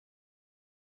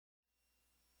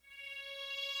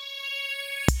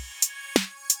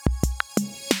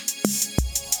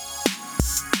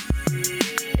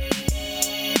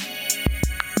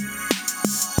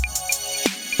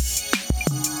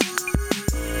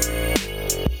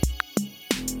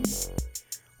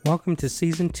Welcome to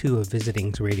Season 2 of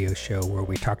Visiting's radio show, where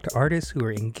we talk to artists who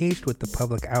are engaged with the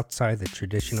public outside the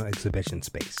traditional exhibition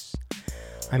space.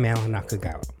 I'm Alan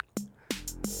Nakagawa.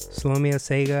 Salome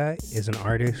Osega is an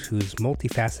artist whose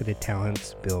multifaceted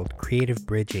talents build creative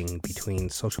bridging between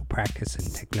social practice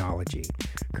and technology.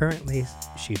 Currently,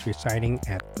 she's residing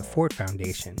at the Ford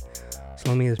Foundation.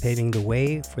 Salome is paving the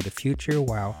way for the future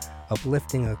while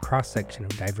uplifting a cross-section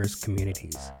of diverse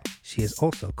communities. She is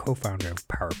also co-founder of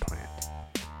Power Plant.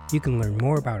 You can learn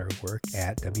more about her work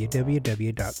at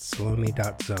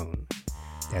www.salome.zone.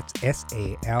 That's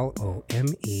SALOME.ZONE.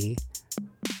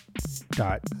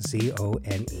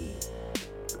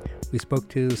 We spoke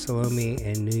to Salome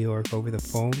in New York over the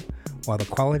phone. While the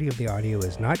quality of the audio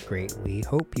is not great, we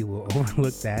hope you will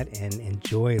overlook that and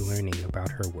enjoy learning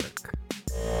about her work.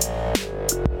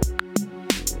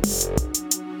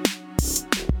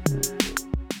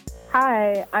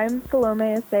 Hi, I'm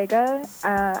Salome Osega.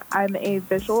 I'm a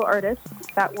visual artist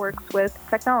that works with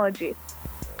technology.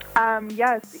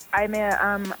 Yes, I'm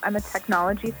a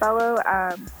technology fellow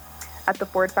at the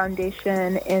Ford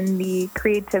Foundation in the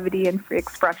Creativity and Free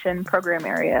Expression program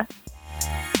area.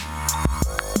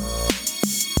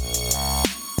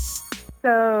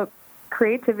 So,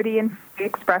 Creativity and Free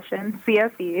Expression,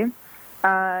 CFE,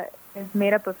 is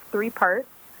made up of 3 parts.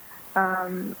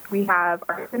 We have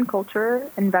arts and culture,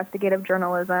 investigative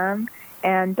journalism,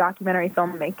 and documentary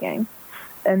filmmaking.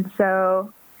 And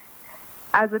so,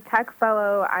 as a tech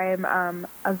fellow, I'm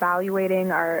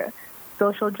evaluating our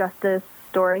social justice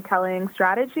storytelling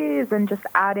strategies and just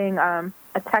adding a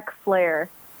tech flair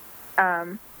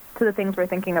to the things we're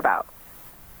thinking about.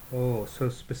 Oh, so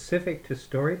specific to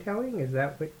storytelling? Is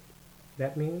that what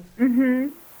that means?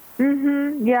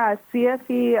 Yeah,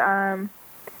 CFE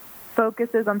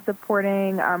focuses on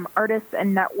supporting artists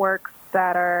and networks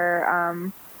that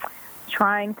are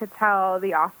trying to tell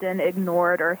the often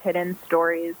ignored or hidden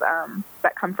stories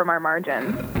that come from our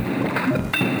margins.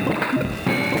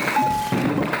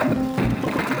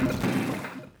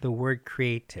 The word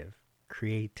creative.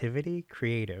 Creativity?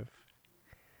 Creative.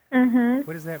 Mm-hmm.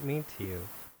 What does that mean to you?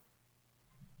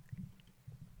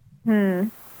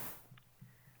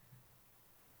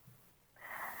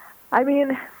 I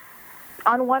mean,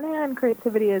 on one hand,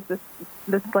 creativity is this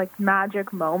like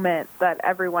magic moment that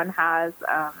everyone has,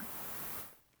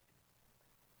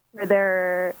 where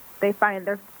they're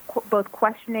both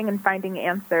questioning and finding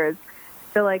answers.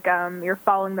 So like you're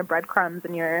following the breadcrumbs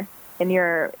in your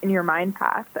mind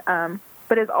path.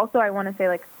 But it's also, I want to say,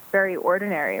 like very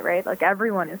ordinary, right? Like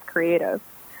everyone is creative,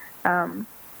 but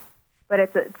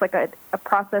it's like a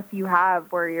process you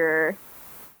have where you're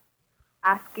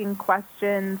asking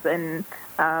questions and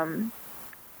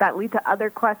that lead to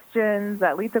other questions,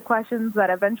 that lead to questions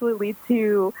that eventually lead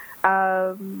to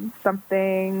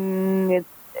something,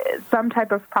 some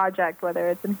type of project, whether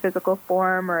it's in physical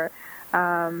form or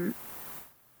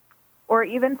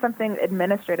even something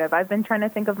administrative. I've been trying to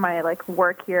think of my like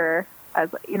work here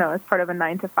as, you know, as part of a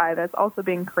 9-to-5 as also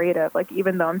being creative, like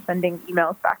even though I'm sending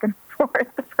emails back and forth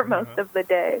for most of the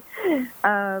day.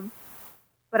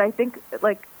 But I think,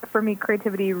 like, for me,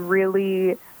 creativity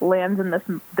really lands in this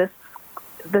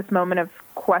moment of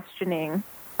questioning.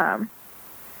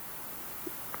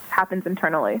 Happens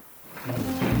internally.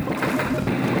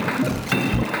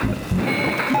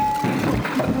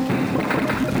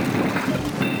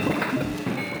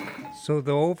 So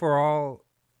the overall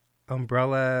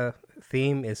umbrella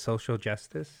theme is social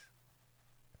justice?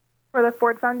 For the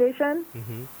Ford Foundation?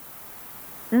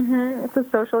 It's a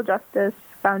social justice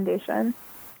foundation.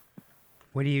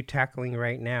 What are you tackling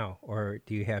right now, or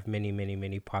do you have many, many,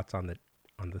 many pots on the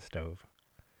stove?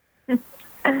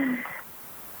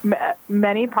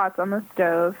 Many pots on the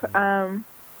stove.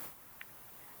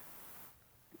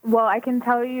 Well, I can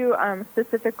tell you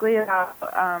specifically about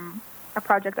a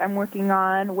project I'm working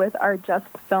on with our Just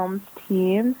Films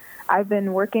team. I've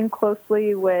been working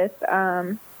closely with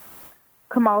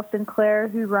Kamal Sinclair,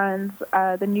 who runs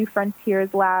the New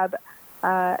Frontiers Lab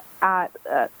at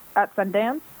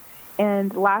Sundance.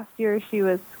 And last year, she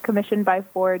was commissioned by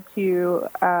Ford to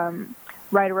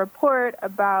write a report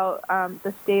about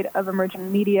the state of emerging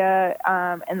media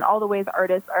and all the ways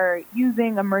artists are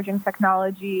using emerging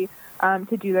technology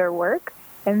to do their work.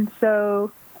 And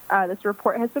so this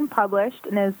report has been published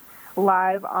and is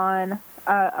live on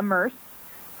Immerse,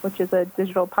 which is a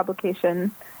digital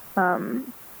publication.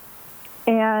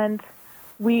 And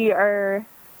we are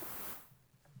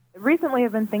recently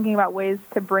have been thinking about ways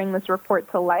to bring this report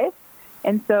to life.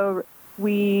 And so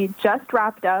we just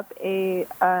wrapped up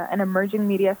an emerging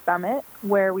media summit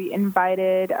where we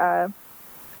invited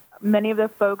many of the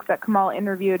folks that Kamal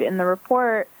interviewed in the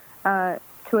report to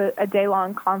to a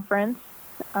day-long conference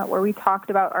where we talked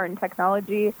about art and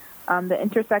technology, the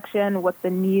intersection, what the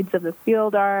needs of the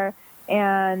field are,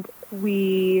 and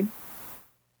we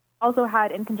also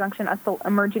had, in conjunction, a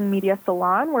emerging media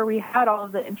salon where we had all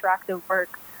of the interactive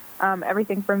work,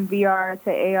 everything from VR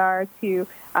to AR to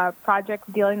projects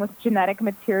dealing with genetic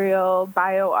material,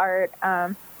 bio art.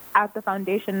 At the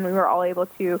foundation, we were all able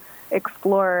to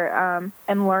explore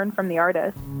and learn from the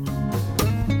artists.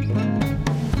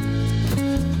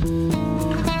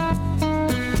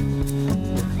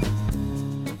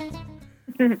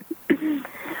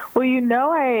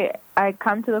 Well, I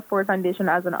come to the Ford Foundation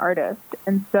as an artist,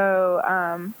 and so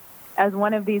as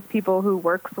one of these people who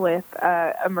works with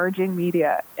emerging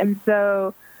media, and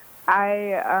so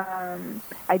I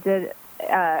did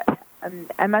an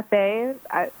MFA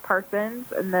at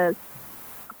Parsons in the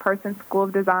Parsons School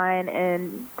of Design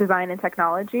and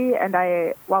Technology, and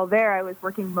while there I was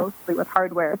working mostly with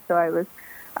hardware, so I was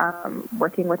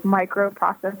working with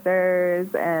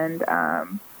microprocessors and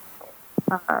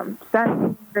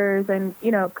sensors, and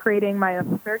creating my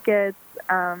own circuits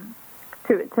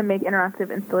to make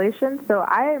interactive installations. So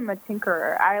I am a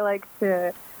tinkerer. I like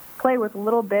to play with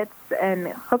little bits and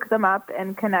hook them up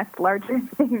and connect larger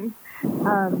things,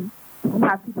 and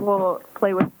have people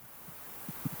play with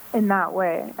in that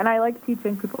way. And I like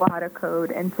teaching people how to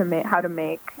code and how to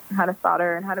make, and how to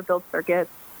solder, and how to build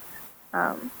circuits.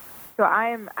 So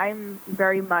I'm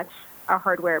very much a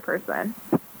hardware person.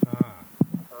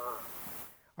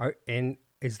 And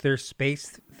is there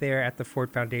space there at the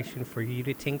Ford Foundation for you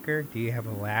to tinker? Do you have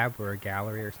a lab or a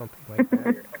gallery or something like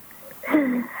that?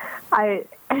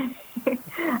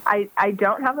 I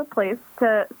don't have a place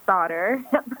to solder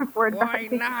at the Ford Why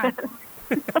Foundation. not?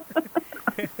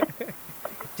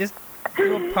 Just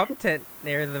do a pump tent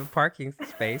near the parking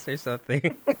space or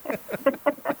something.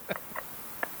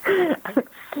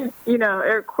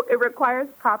 It requires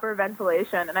proper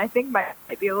ventilation, and I think might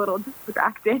be a little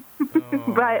distracting. Oh.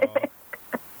 But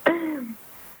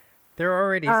they're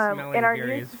already smelling in our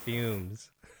various fumes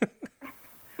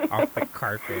off the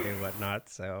carpet and whatnot.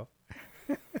 So,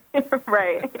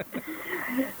 right.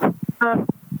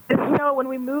 When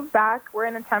we move back, we're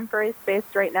in a temporary space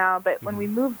right now. But when we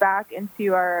move back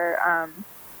into our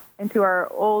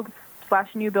old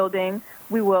 / new building,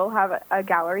 we will have a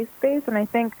gallery space, and I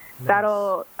think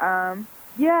that'll, and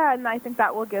I think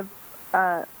that will give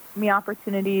me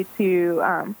opportunity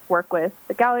to work with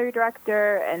the gallery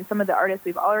director and some of the artists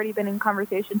we've already been in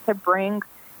conversation to bring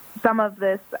some of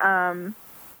this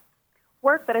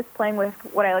work that is playing with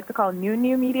what I like to call new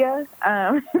media.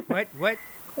 What?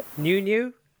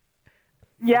 New?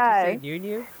 Yeah. Did you say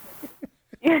new?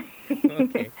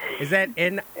 Okay. Is that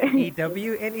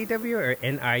N-E-W or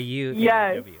N-I-U?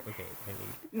 Yeah. Okay.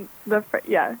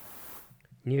 Yeah.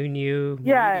 New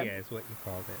media is what you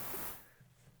called it.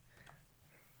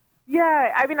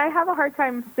 Yeah, I mean, I have a hard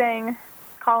time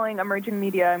calling emerging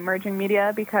media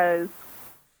because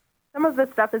some of this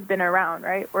stuff has been around,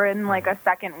 right? We're in like a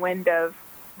second wind of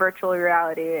virtual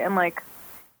reality, and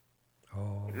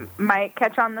might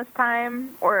catch on this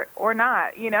time or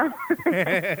not,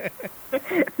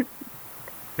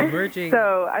 Emerging.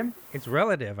 So it's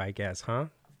relative, I guess, huh?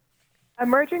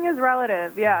 Emerging is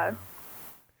relative, yeah.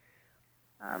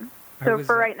 So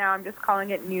for right now, I'm just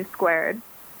calling it new squared.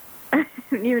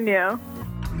 new.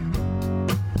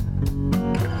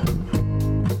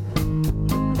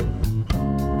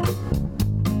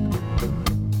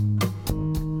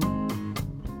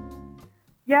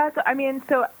 Yeah,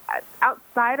 so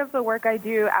outside of the work I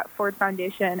do at Ford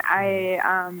Foundation,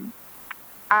 I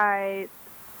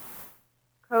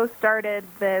co-started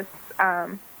this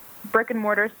brick and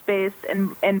mortar space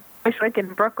in Bushwick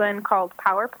in Brooklyn called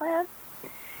Power Plant.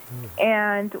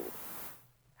 And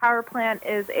Power Plant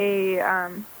is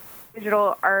a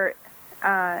digital art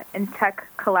and tech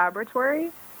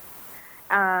collaboratory.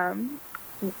 And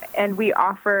we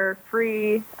offer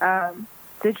free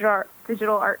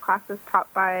digital art classes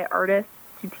taught by artists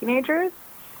to teenagers,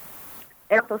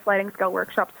 and also sliding scale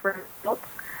workshops for adults.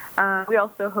 We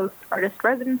also host artist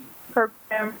residency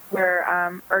programs where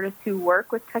artists who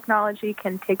work with technology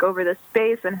can take over the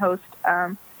space and host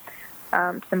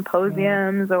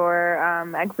symposiums or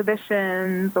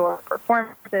exhibitions or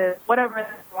performances, whatever they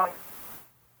want.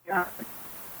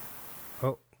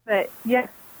 But yes,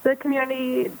 the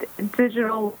community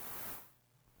digital,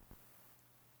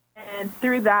 and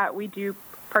through that we do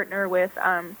partner with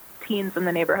teens in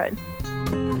the neighborhood.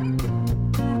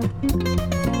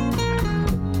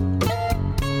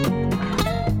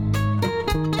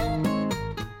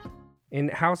 And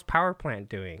how's Power Plant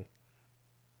doing?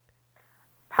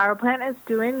 Power Plant is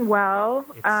doing well.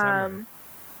 It's summer.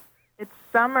 it's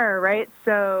summer, right?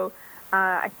 So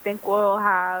I think we'll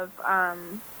have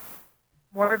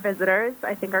more visitors.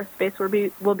 I think our space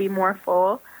will be more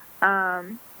full.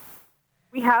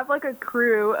 We have like a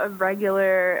crew of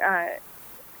regular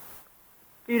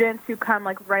students who come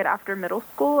like right after middle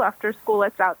school. After school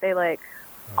lets out, they like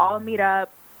all meet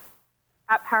up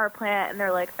at Power Plant, and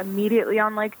they're like immediately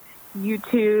on like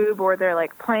YouTube, or they're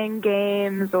like playing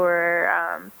games, or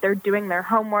they're doing their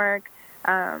homework.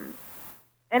 And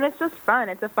it's just fun.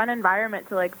 It's a fun environment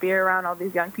to like be around all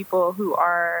these young people who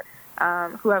are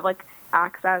who have like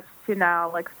access to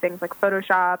now like things like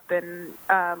Photoshop and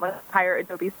like higher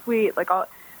Adobe Suite, like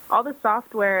all the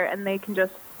software, and they can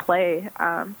just play.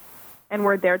 And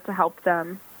we're there to help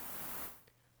them.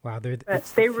 Wow,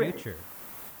 it's the future.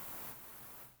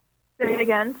 Say it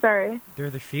again, sorry. They're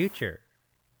the future.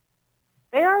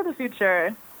 They are the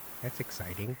future. That's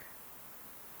exciting.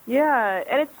 Yeah,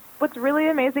 and what's really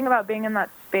amazing about being in that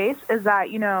space is that,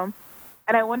 you know,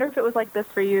 and I wonder if it was like this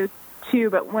for you too,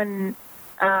 but when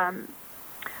I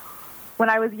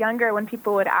was younger, when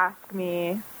people would ask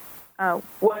me,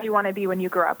 what do you want to be when you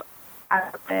grow up? I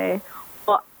would say,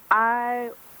 well, I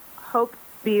hope to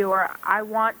be, or I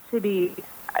want to be,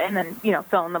 and then, you know,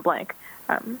 fill in the blank.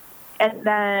 And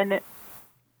then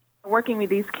working with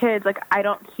these kids, like, I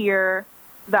don't hear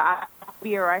the I want to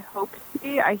be or I hope to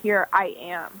be. I hear I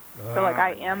am. So, like,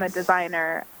 I am a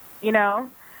designer, you know?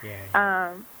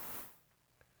 Yeah.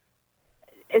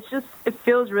 It's just, it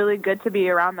feels really good to be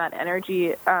around that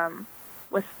energy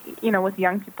with, you know, with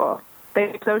young people.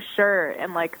 They're so sure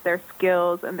in, like, their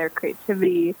skills and their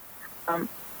creativity.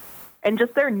 And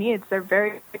just their needs. They're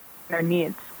very their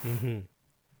needs. Mm-hmm.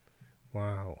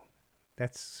 Wow.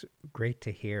 That's great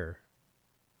to hear.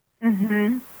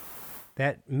 Mm-hmm.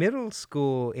 That middle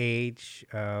school age,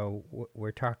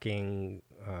 we're talking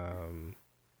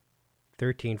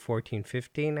 13, 14,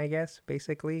 15, I guess,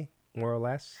 basically, more or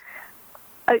less?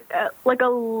 Like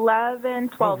 11,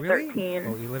 12, oh, really? 13.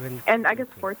 Oh, 11, and I guess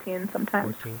 14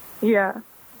 sometimes. 14. Yeah.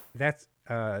 That's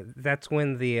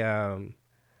when the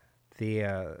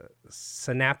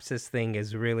synapses thing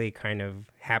is really kind of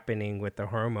happening with the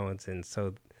hormones, and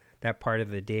so that part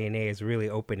of the DNA is really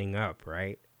opening up,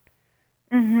 right?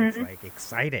 Mm-hmm. It's like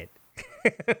excited.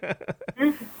 Right?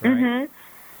 Mm-hmm.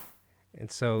 And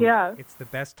so yeah. It's the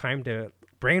best time to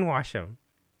brainwash them,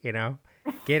 you know?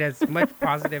 Get as much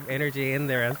positive energy in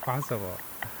there as possible.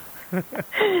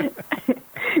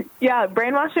 Yeah,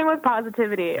 brainwashing with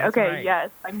positivity. That's okay, right. Yes,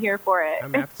 I'm here for it.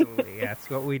 Absolutely. Yeah, that's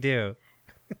what we do.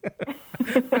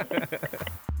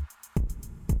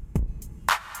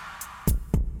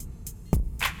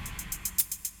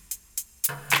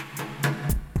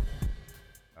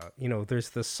 You know, there's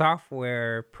the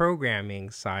software programming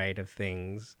side of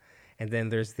things, and then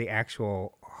there's the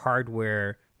actual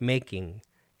hardware making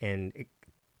and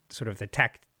sort of the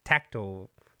tactile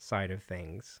side of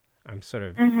things. I'm sort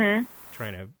of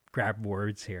trying to grab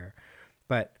words here.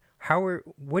 But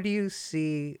what do you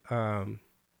see?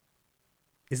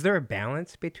 Is there a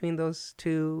balance between those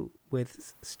two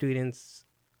with students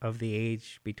of the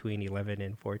age between 11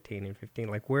 and 14 and 15?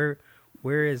 Like where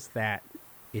is that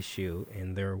issue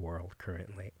in their world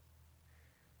currently?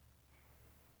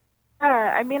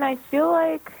 I mean, I feel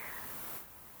like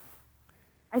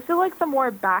the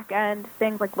more back end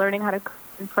things, like learning how to code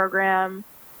and program,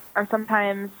 are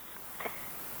sometimes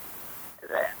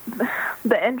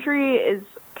the entry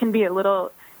can be a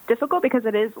little difficult because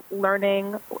it is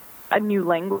learning a new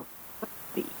language.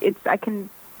 I can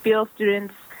feel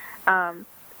students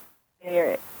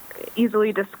they're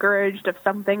easily discouraged if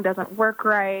something doesn't work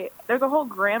right. There's a whole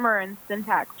grammar and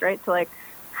syntax, right, to like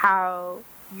how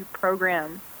you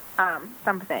program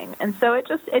something, and so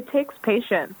it takes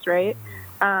patience, right?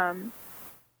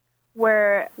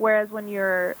 Whereas when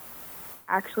you're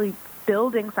actually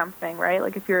building something, right,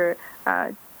 like if you're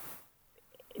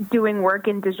doing work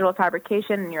in digital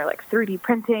fabrication and you're like 3D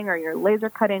printing or you're laser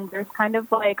cutting, there's kind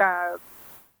of like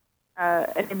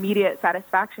an immediate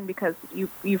satisfaction because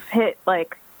you've hit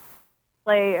like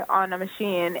play on a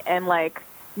machine, and like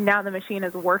now the machine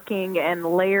is working and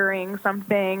layering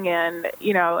something, and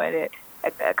you know,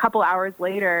 a couple hours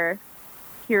later,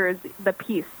 here's the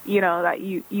piece, you know, that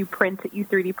you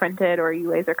 3D printed or you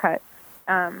laser cut.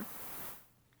 And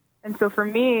so for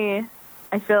me,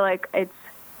 I feel like it's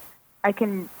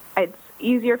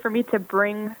easier for me to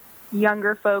bring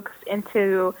younger folks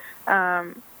into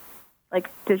like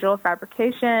digital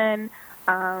fabrication,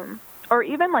 or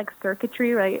even like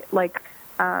circuitry, right? Like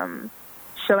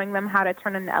showing them how to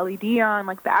turn an LED on,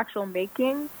 like the actual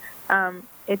making.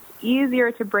 It's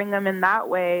easier to bring them in that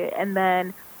way, and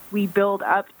then we build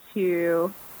up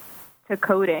to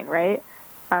coding, right?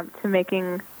 to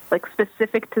making like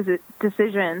specific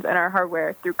decisions in our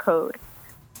hardware through code.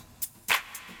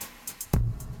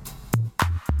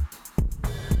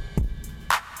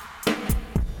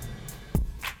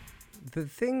 The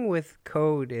thing with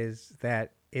code is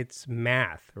that it's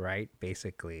math, right?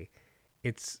 Basically,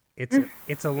 it's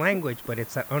a language, but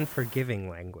it's an unforgiving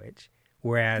language.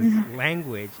 Whereas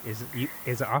language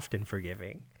is often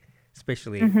forgiving,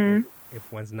 especially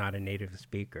if one's not a native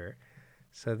speaker.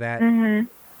 So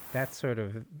that sort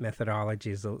of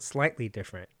methodology is slightly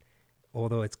different,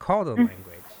 although it's called a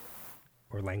language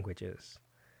or languages.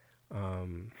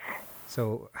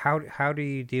 So how do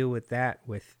you deal with that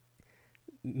with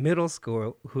middle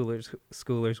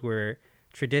schoolers where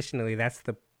traditionally that's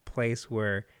the place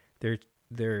where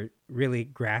they're really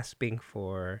grasping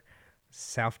for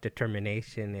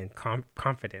self-determination and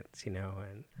confidence,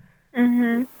 and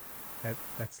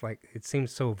that's like, it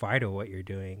seems so vital what you're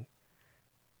doing.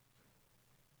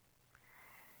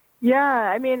 Yeah,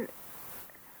 I mean,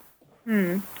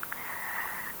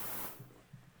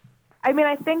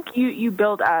 I think you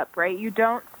build up, right? You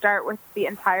don't start with the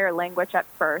entire language at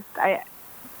first.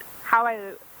 How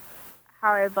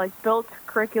I've like built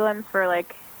curriculums for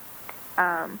like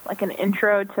an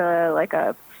intro to like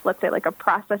let's say like a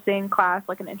processing class,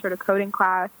 like an intro to coding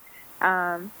class,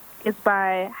 is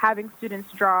by having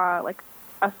students draw like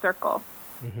a circle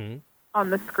on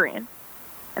the screen.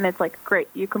 And it's like, great,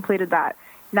 you completed that.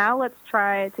 Now let's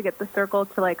try to get the circle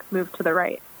to like move to the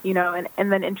right,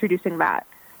 and then introducing that.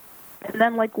 And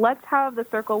then like, let's have the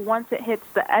circle, once it hits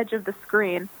the edge of the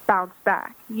screen, bounce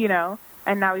back,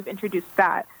 and now we've introduced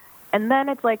that. And then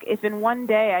it's like, if in one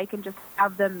day I can just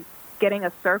have them getting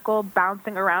a circle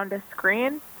bouncing around a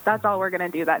screen, that's all we're going to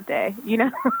do that day,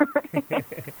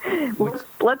 Let's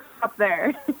stop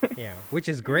there. Yeah, which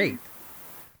is great.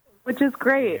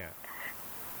 Yeah.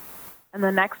 And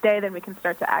the next day, then we can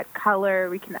start to add color.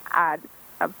 We can add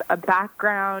a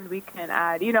background. We can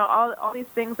add, all these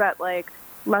things that like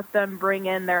let them bring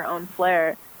in their own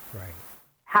flair. Right.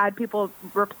 Had people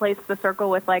replace the circle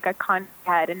with like a Kanye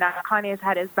head, and now Kanye's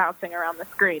head is bouncing around the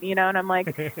screen, and I'm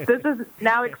like, this is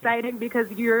now exciting because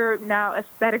you're now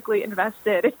aesthetically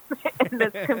invested in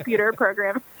this computer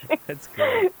program. That's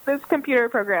great. This computer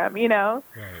program, Right.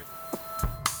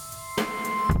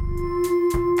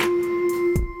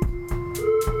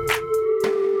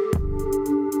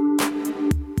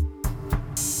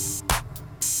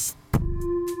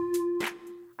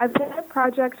 I've done a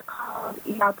project called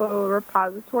EAPO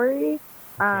Repository.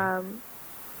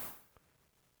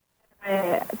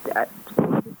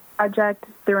 Project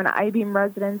through an I-Beam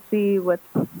residency with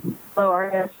fellow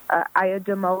artist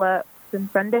Ayademola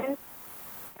Sunday.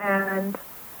 And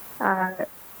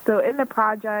so in the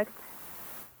project,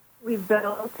 we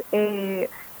built a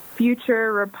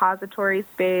future repository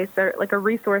space, or like a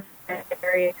resource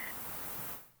area,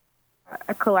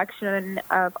 a collection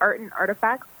of art and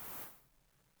artifacts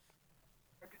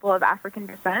of African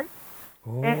descent.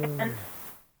 Oh. And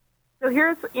so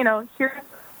here's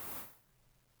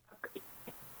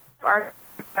art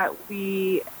that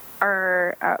we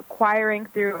are acquiring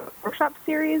through a workshop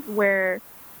series where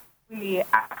we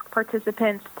ask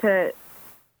participants to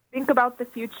think about the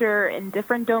future in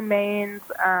different domains,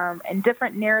 in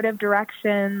different narrative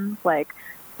directions, like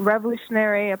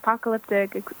revolutionary,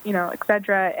 apocalyptic,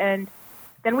 etc. And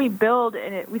then we build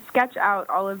and we sketch out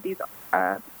all of these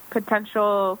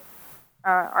potential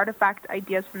artifact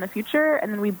ideas from the future,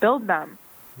 and then we build them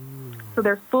so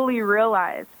they're fully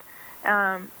realized.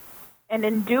 And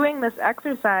in doing this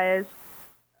exercise,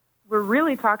 we're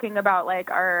really talking about like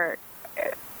our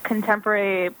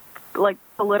contemporary like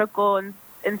political and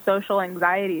social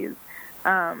anxieties.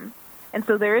 And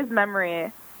so there is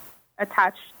memory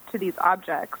attached to these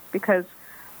objects because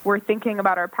we're thinking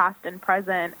about our past and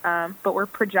present, but we're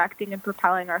projecting and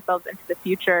propelling ourselves into the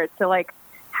future to like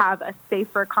have a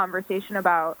safer conversation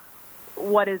about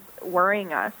what is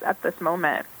worrying us at this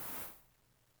moment.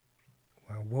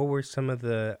 Wow. What were some of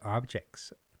the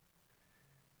objects?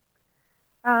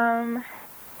 The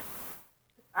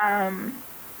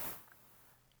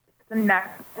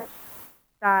necklace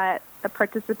that the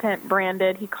participant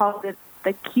branded, he called it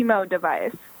the chemo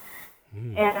device,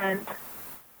 and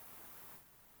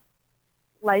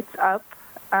lights up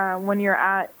when you're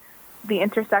at the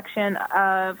intersection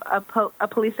of a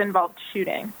police-involved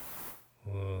shooting.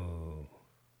 Whoa.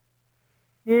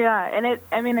 Yeah, and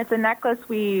it's a necklace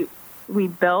we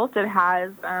built. It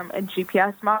has a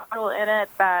GPS model in it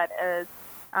that is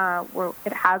where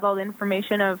it has all the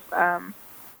information of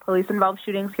police-involved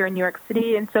shootings here in New York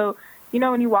City. And so,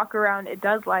 when you walk around, it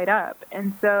does light up.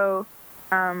 And so,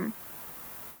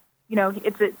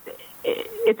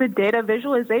 it's a data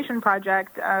visualization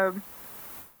project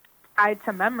tied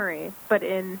to memory, but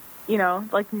in,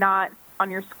 like not on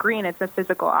your screen. It's a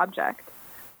physical object.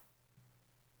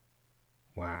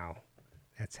 Wow.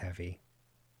 That's heavy.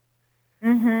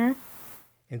 Mm-hmm.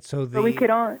 And so But we could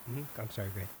only... I'm sorry,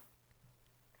 go ahead.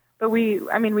 But we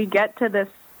get to this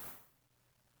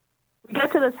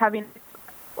having,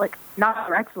 like, not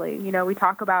directly. We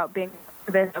talk about being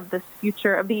of this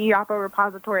future of the EOPO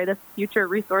repository, this future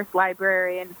resource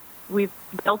library, and we've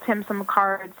built him some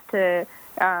cards to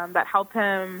that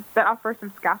offer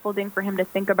some scaffolding for him to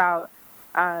think about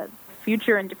the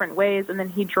future in different ways. And then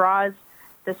he draws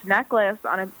this necklace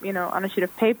on a sheet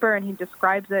of paper, and he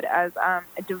describes it as a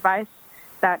device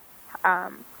that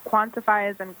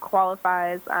quantifies and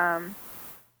qualifies,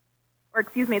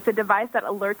 it's a device that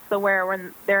alerts the wearer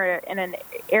when they're in an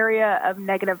area of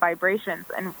negative vibrations.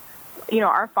 And,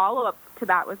 our follow-up to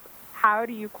that was, how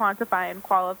do you quantify and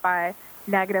qualify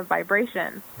negative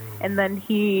vibrations? Mm-hmm. And then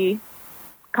he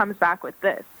comes back with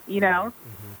this,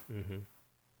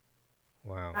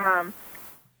 Wow.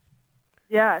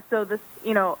 Yeah, so this,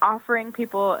 offering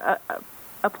people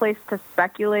a place to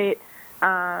speculate,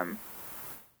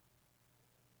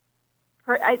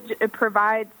 it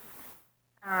provides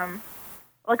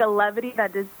like a levity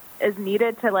that is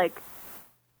needed to, like,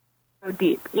 go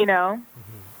deep,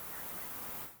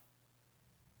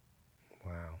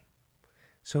 Wow.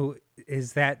 So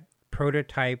is that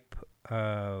prototype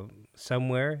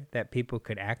somewhere that people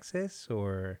could access,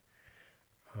 or?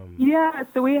 Yeah,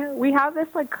 so we have this,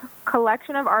 like,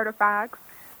 collection of artifacts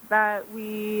that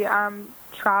we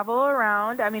travel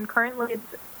around. I mean, currently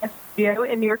it's a studio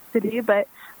in New York City, but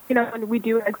when we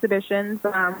do exhibitions,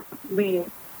 we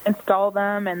install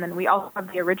them, and then we also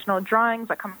have the original drawings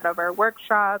that come out of our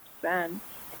workshops, and we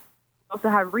also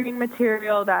have reading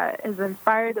material that has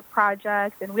inspired the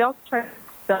project, and we also try to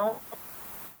film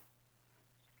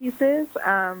pieces,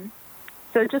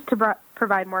 so just to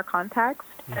provide more context.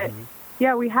 But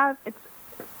yeah, it's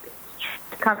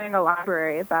becoming a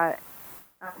library that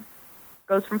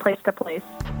goes from place to place.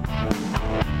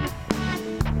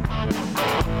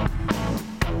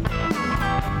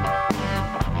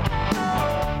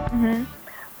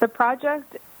 The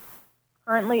project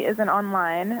currently isn't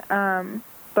online,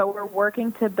 but we're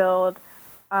working to build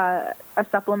a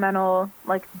supplemental,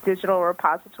 like, digital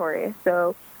repository,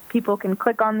 so people can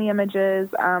click on the images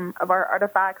of our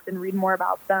artifacts and read more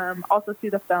about them, also see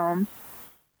the films.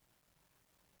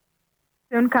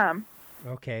 Soon come.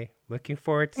 Okay, looking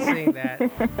forward to seeing that.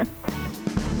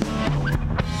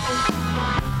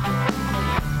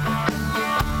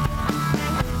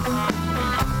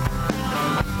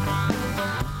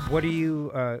 What are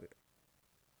you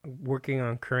working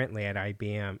on currently at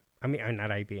IBM? I mean, not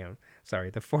IBM. Sorry,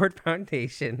 the Ford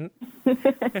Foundation.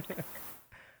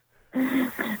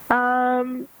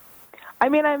 I'm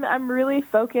really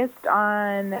focused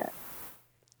on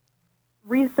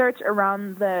research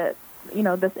around this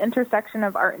intersection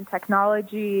of art and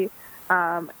technology,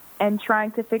 and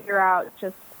trying to figure out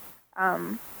just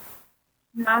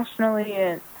nationally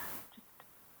and just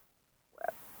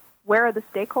where are the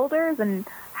stakeholders and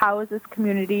how is this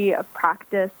community of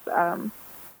practice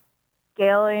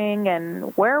scaling,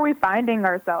 and where are we finding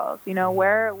ourselves?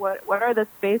 What are the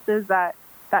spaces that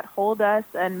hold us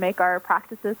and make our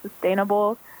practices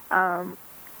sustainable? How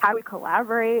do we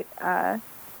collaborate? How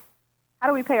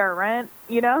do we pay our rent?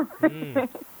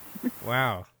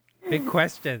 Wow, big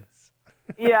questions.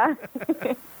 Yeah.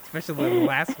 Especially the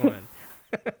last one.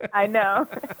 I know.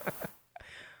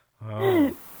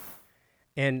 Oh.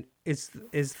 And is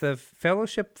the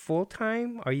fellowship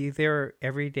full-time? Are you there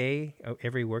every day,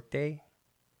 every work day?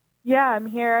 Yeah, I'm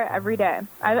here every day.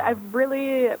 I've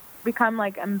really become,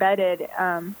 like, embedded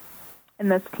in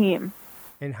this team.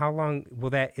 And how long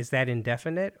is that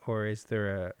indefinite, or is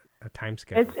there a time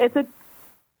schedule? It's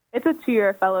a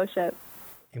 2-year fellowship.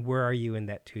 And where are you in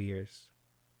that 2 years?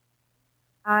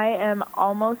 I am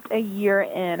almost a year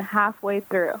in, halfway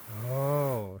through.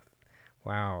 Oh,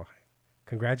 wow.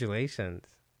 Congratulations.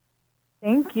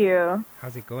 Thank you.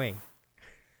 How's it going?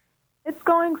 It's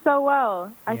going so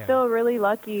well. Yeah. I feel really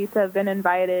lucky to have been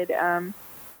invited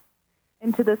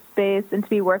into this space and to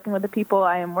be working with the people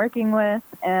I am working with.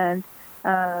 And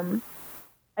I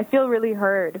feel really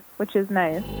heard, which is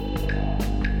nice.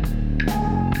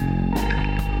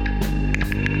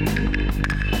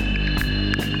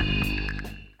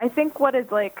 I think what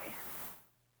is, like,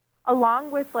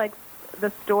 along with, like, the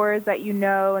stores that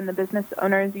and the business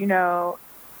owners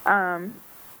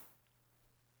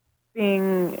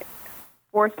being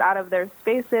forced out of their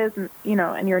spaces,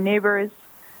 and your neighbors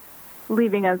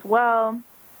leaving as well,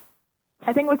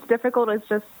 I think what's difficult is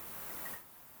just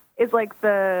is like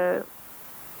the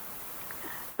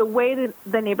way that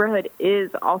the neighborhood is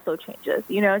also changes,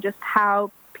 you know, just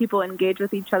how people engage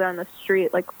with each other on the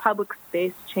street, like public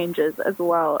space changes as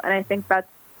well. And I think that's,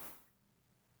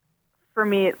 for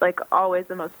me, like always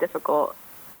the most difficult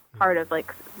part of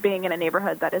like being in a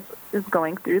neighborhood that is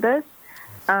going through this.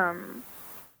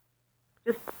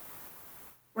 Just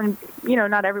when, you know,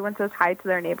 not everyone says hi to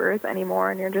their neighbors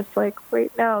anymore, and you're just like,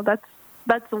 wait, no, that's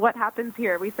what happens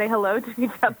here. We say hello to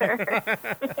each other.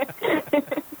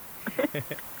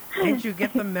 Did you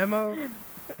get the memo?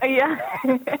 Yeah.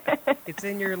 It's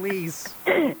in your lease.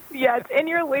 Yeah, it's in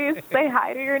your lease. Say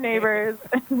hi to your neighbors.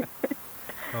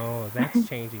 Oh, that's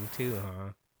changing too, huh?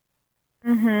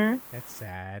 Mm-hmm. That's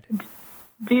sad.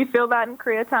 Do you feel that in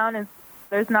Koreatown?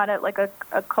 There's not a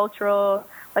cultural,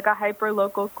 like a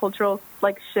hyper-local cultural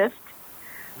like shift?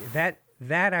 That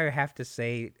I have to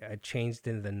say changed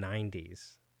in the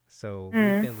 90s. So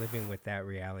we've been living with that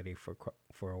reality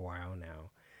for a while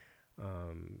now.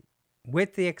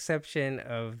 With the exception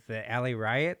of the LA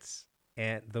riots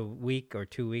and the week or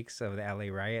 2 weeks of the LA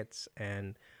riots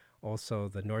and also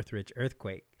the Northridge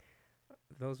earthquake.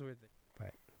 Those were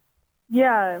but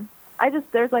yeah,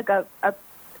 there's like a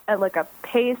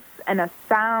pace and a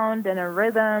sound and a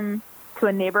rhythm to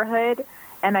a neighborhood,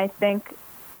 and I think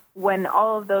when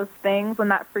all of those things, when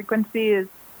that frequency is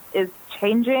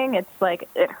changing, it's like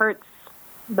it hurts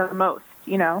the most,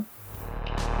 you know.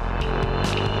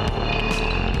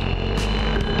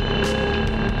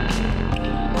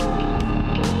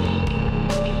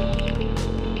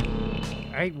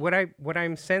 What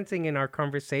I'm sensing in our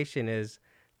conversation is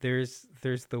there's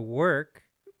the work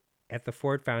at the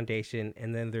Ford Foundation,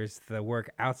 and then there's the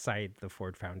work outside the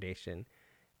Ford Foundation.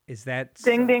 Is that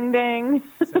ding ding ding?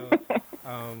 So,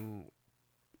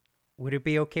 would it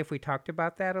be okay if we talked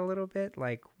about that a little bit?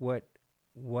 Like what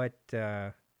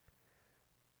I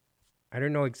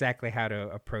don't know exactly how to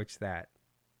approach that.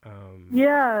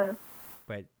 Yeah.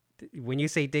 But when you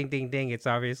say ding ding ding, it's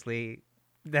obviously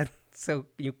that. So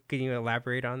can you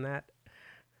elaborate on that?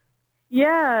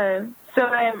 Yeah. So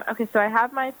I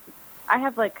have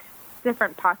like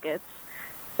different pockets.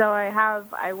 So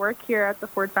I work here at the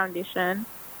Ford Foundation.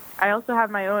 I also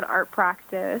have my own art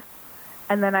practice,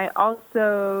 and then I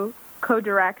also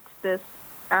co-direct this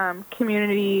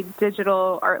community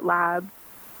digital art lab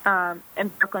in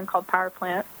Brooklyn called Power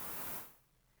Plant.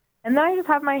 And then I just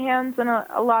have my hands in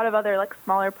a lot of other like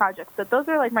smaller projects. But those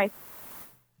are like my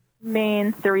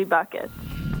main 3 buckets.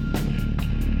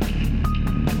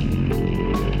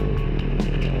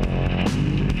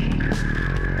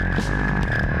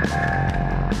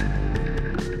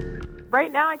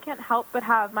 Right now I can't help but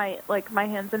have my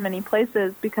hands in many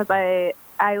places because I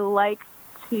like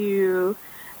to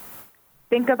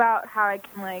think about how I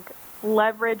can like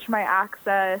leverage my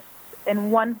access in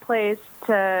one place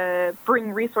to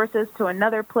bring resources to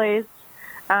another place.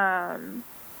 I'm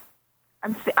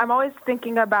always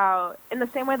thinking about, in the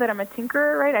same way that I'm a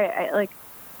tinkerer, right? I like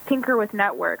tinker with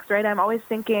networks, right? I'm always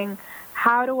thinking,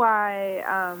 how do I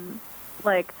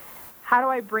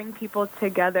bring people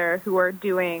together who are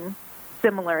doing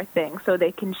similar things so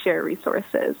they can share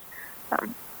resources?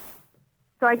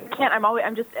 So I'm always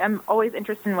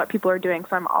interested in what people are doing.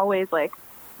 So I'm always like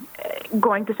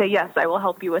going to say, yes, I will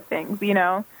help you with things, you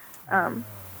know?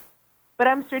 But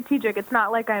I'm strategic. It's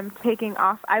not like I'm taking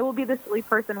off. I will be the silly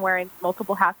person wearing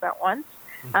multiple hats at once.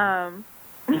 So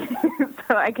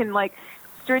I can like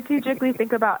strategically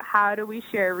think about how do we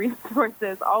share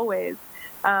resources always.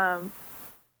 Yeah,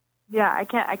 I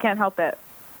can't help it.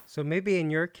 So maybe in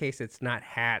your case, it's not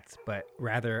hats, but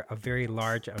rather a very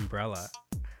large umbrella.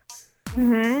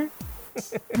 Mm-hmm.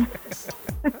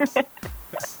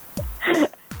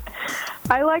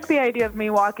 I like the idea of me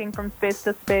walking from space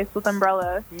to space with an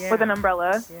umbrella. Yeah.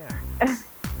 The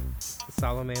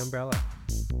Salome umbrella.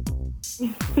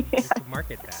 Yeah. You can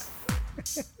market that.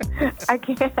 I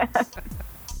can't.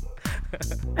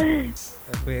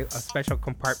 A special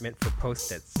compartment for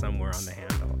Post-its somewhere on the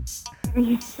handle.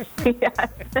 Yes.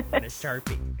 And a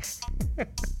Sharpie.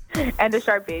 And a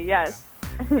Sharpie, yes.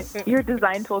 Yeah. Your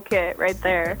design toolkit right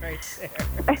there. Right there.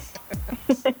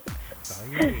 That's all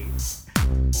you need.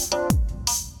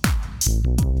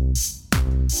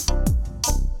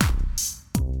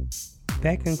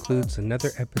 That concludes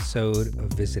another episode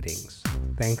of Visitings.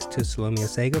 Thanks to Salome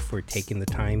Osega for taking the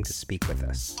time to speak with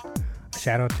us. A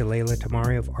shout out to Layla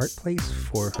Tamari of Art Place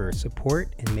for her support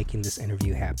in making this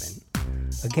interview happen.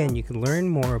 Again, you can learn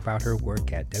more about her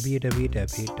work at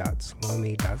www.salome.zone.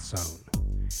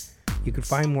 You can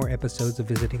find more episodes of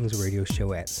Visiting's radio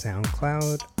show at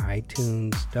SoundCloud,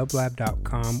 iTunes,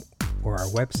 dublab.com, or our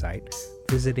website,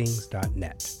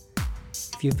 visitings.net.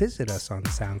 If If you visit us on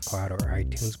SoundCloud or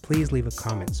iTunes, please leave a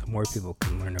comment so more people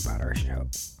can learn about our show.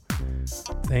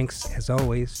 Thanks, as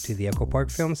always, to the Echo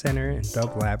Park Film Center and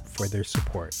Dub Lab for their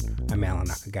support. I'm Alan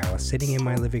Nakagawa, sitting in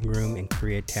my living room in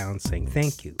Koreatown saying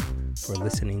thank you for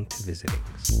listening to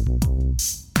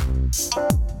Visitings.